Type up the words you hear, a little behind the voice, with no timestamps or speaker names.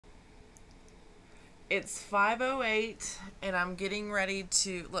It's 5:08 and I'm getting ready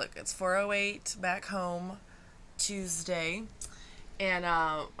to look, it's 4:08 back home Tuesday. And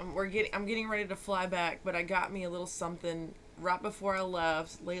I'm getting ready to fly back, but I got me a little something right before I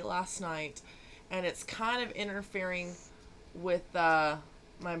left late last night, and it's kind of interfering with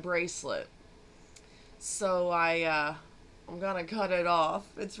my bracelet. So I'm gonna cut it off.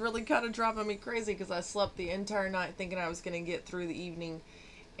 It's really kind of driving me crazy because I slept the entire night thinking I was gonna get through the evening,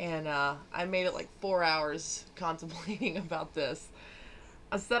 and I made it like 4 hours contemplating about this.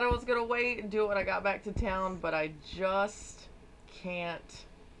 I said I was gonna wait and do it when I got back to town, but I just can't.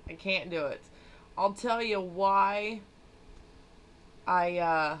 I can't do it. I'll tell you why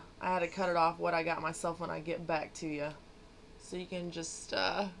I had to cut it off. What I got myself when I get back to you, so you can just.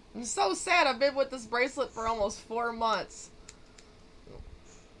 I'm so sad. I've been with this bracelet for almost 4 months.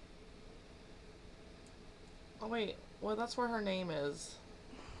 Oh wait, well that's where her name is.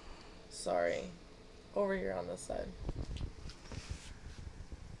 Sorry, over here on this side.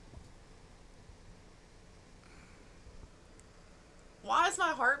 Why is my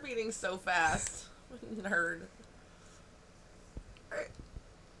heart beating so fast? Nerd.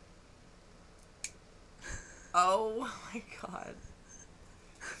 Oh my god.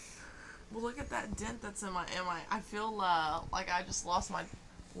 Well, look at that dent that's in my. I feel like I just lost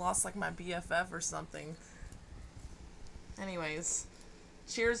like my BFF or something. Anyways,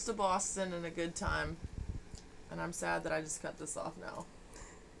 cheers to Boston and a good time. And I'm sad that I just cut this off now.